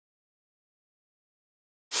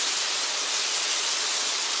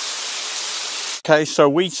Okay, so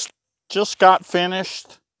we just got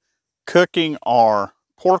finished cooking our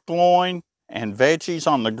pork loin and veggies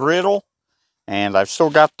on the griddle, and I've still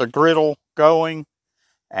got the griddle going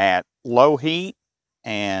at low heat.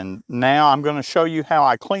 And now I'm going to show you how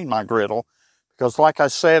I clean my griddle, because like I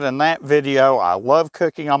said in that video, I love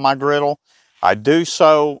cooking on my griddle. I do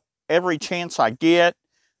so every chance I get,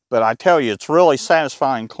 but I tell you, it's really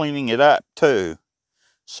satisfying cleaning it up too.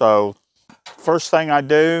 So first thing I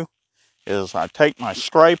do is I take my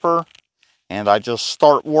scraper and I just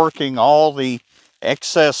start working all the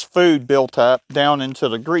excess food built up down into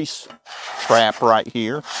the grease trap right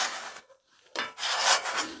here.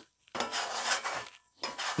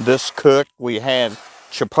 This cook, we had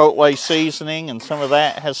chipotle seasoning and some of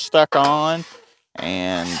that has stuck on,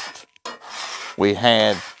 and we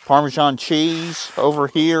had Parmesan cheese over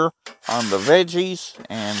here on the veggies,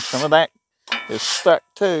 and some of that is stuck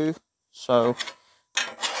too. So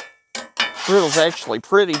griddle's actually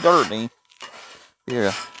pretty dirty.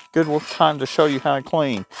 Yeah, good time to show you how to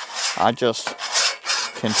clean. I just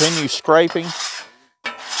continue scraping,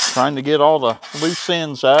 trying to get all the loose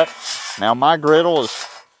ends up. Now my griddle is,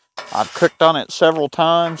 I've cooked on it several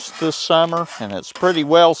times this summer, and it's pretty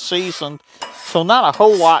well seasoned. So not a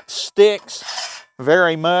whole lot sticks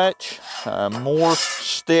very much. More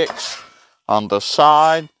sticks on the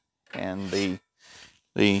side and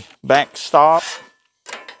the back stop.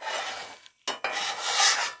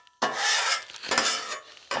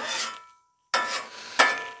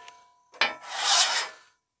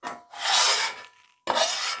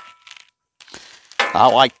 I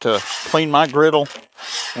like to clean my griddle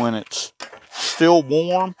when it's still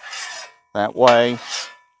warm. That way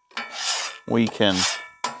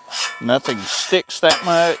nothing sticks that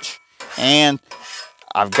much, and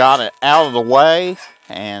I've got it out of the way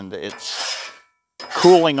and it's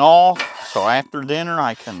cooling off. So after dinner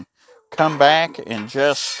I can come back and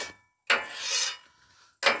just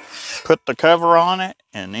put the cover on it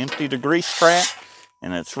and empty the grease trap,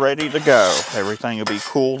 and it's ready to go. Everything will be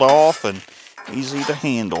cooled off and easy to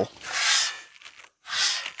handle.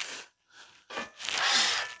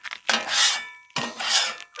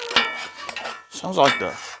 Sounds like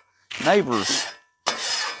the neighbor's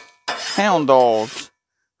hound dog's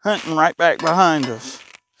hunting right back behind us.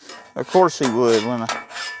 Of course he would when I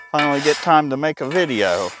finally get time to make a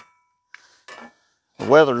video. The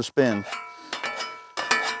weather's been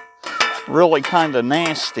really kind of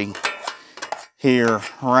nasty here,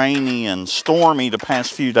 rainy and stormy the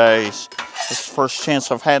past few days. It's the first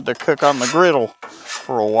chance I've had to cook on the griddle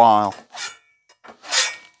for a while.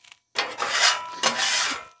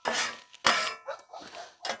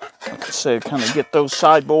 Like I said, kind of get those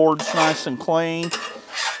sideboards nice and clean.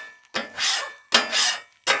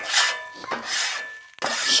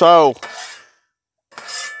 So,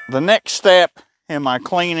 the next step in my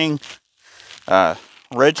cleaning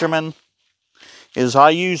regimen is I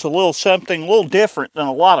use something a little different than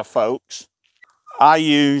a lot of folks. I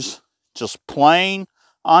use just plain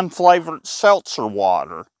unflavored seltzer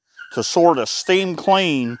water to sort of steam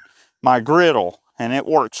clean my griddle, and it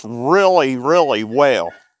works really, really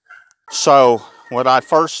well. So what I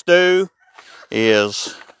first do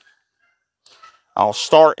is I'll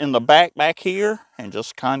start in the back here and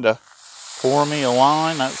just kind of pour me a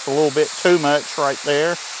line. That's a little bit too much right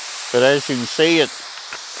there, but as you can see, it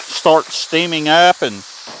starts steaming up and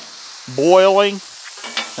boiling.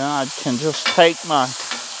 Then I can just take my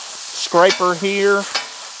scraper here and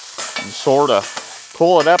sort of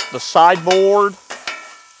pull it up the sideboard.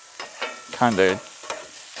 Kind of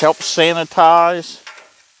helps sanitize.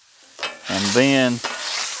 And then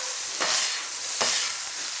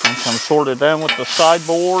once I'm sort of done with the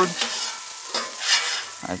sideboard,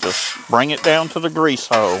 I just bring it down to the grease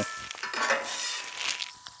hole.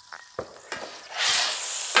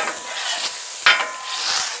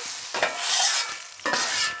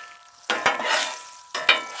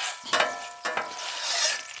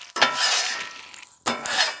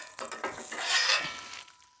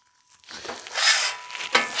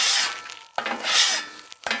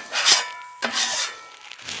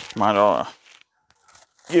 Might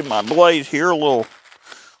give my blade here a little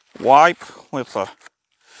wipe with a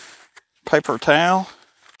paper towel.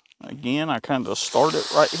 Again, I kind of start it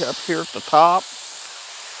right up here at the top.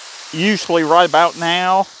 Usually right about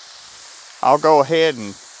now, I'll go ahead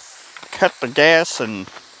and cut the gas and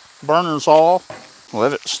burners off,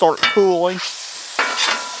 let it start cooling.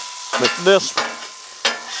 But this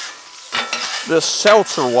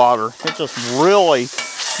seltzer water, it just really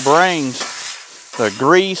brings the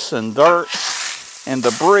grease and dirt and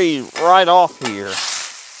debris right off here.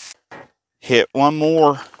 Hit one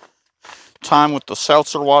more time with the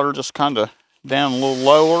seltzer water, just kind of down a little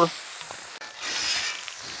lower.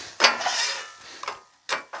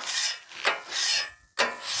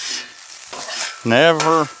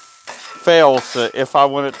 Never fails that if I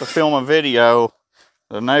wanted to film a video,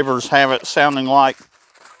 the neighbors have it sounding like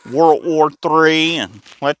World War III and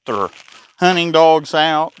let their hunting dogs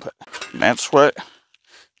out. But that's what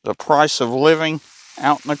the price of living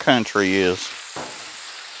out in the country is.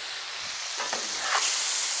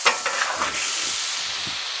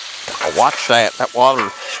 Oh, watch that. That water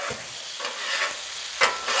is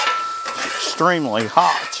extremely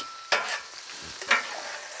hot.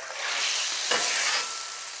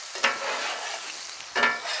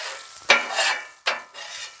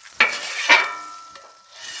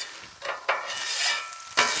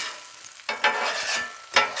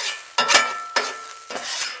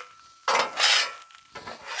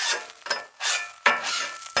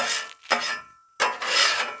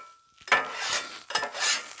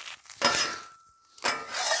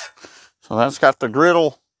 So that's got the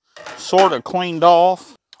griddle sort of cleaned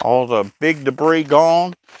off, all the big debris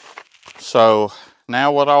gone. So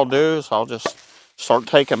now what I'll do is I'll just start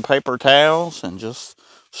taking paper towels and just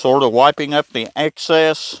sort of wiping up the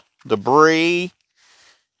excess debris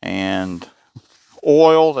and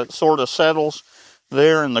oil that sort of settles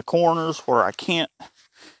there in the corners where I can't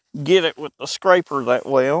get it with the scraper that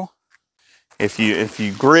well. If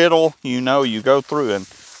you griddle, you know you go through an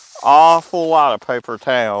awful lot of paper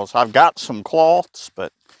towels. I've got some cloths,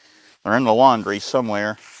 but they're in the laundry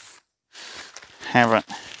somewhere. Haven't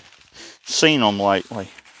seen them lately.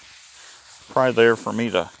 Probably there for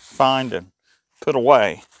me to find and put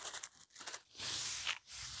away.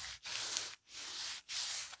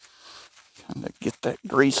 Trying to get that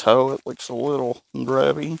grease hoe. It looks a little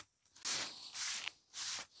grubby.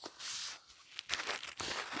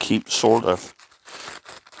 Keep sort of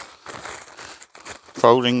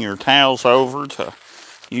folding your towels over to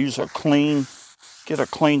use a clean, get a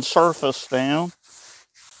clean surface down.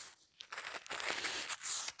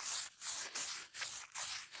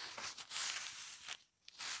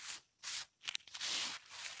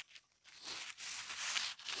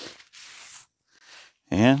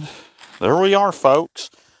 And there we are, folks.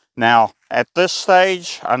 Now, at this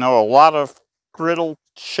stage, I know a lot of griddle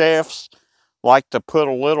chefs like to put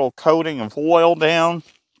a little coating of oil down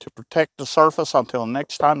to protect the surface until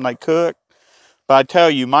next time they cook. But I tell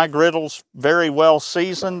you, my griddle's very well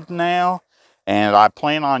seasoned now, and I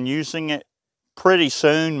plan on using it pretty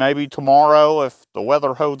soon, maybe tomorrow if the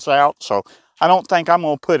weather holds out. So I don't think I'm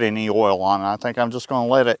going to put any oil on it. I think I'm just going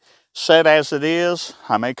to let it set as it is.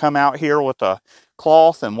 I may come out here with a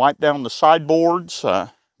cloth and wipe down the sideboards,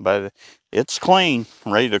 but it's clean,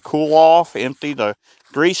 ready to cool off, empty the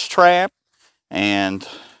grease trap, and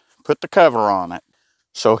put the cover on it.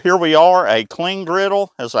 So here we are. A clean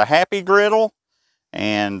griddle is a happy griddle.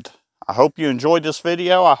 And I hope you enjoyed this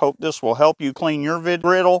video. I hope this will help you clean your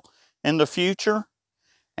griddle in the future.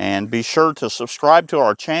 And be sure to subscribe to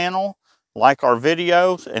our channel, like our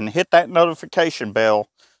videos, and hit that notification bell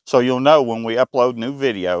so you'll know when we upload new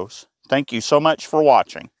videos. Thank you so much for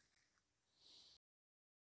watching.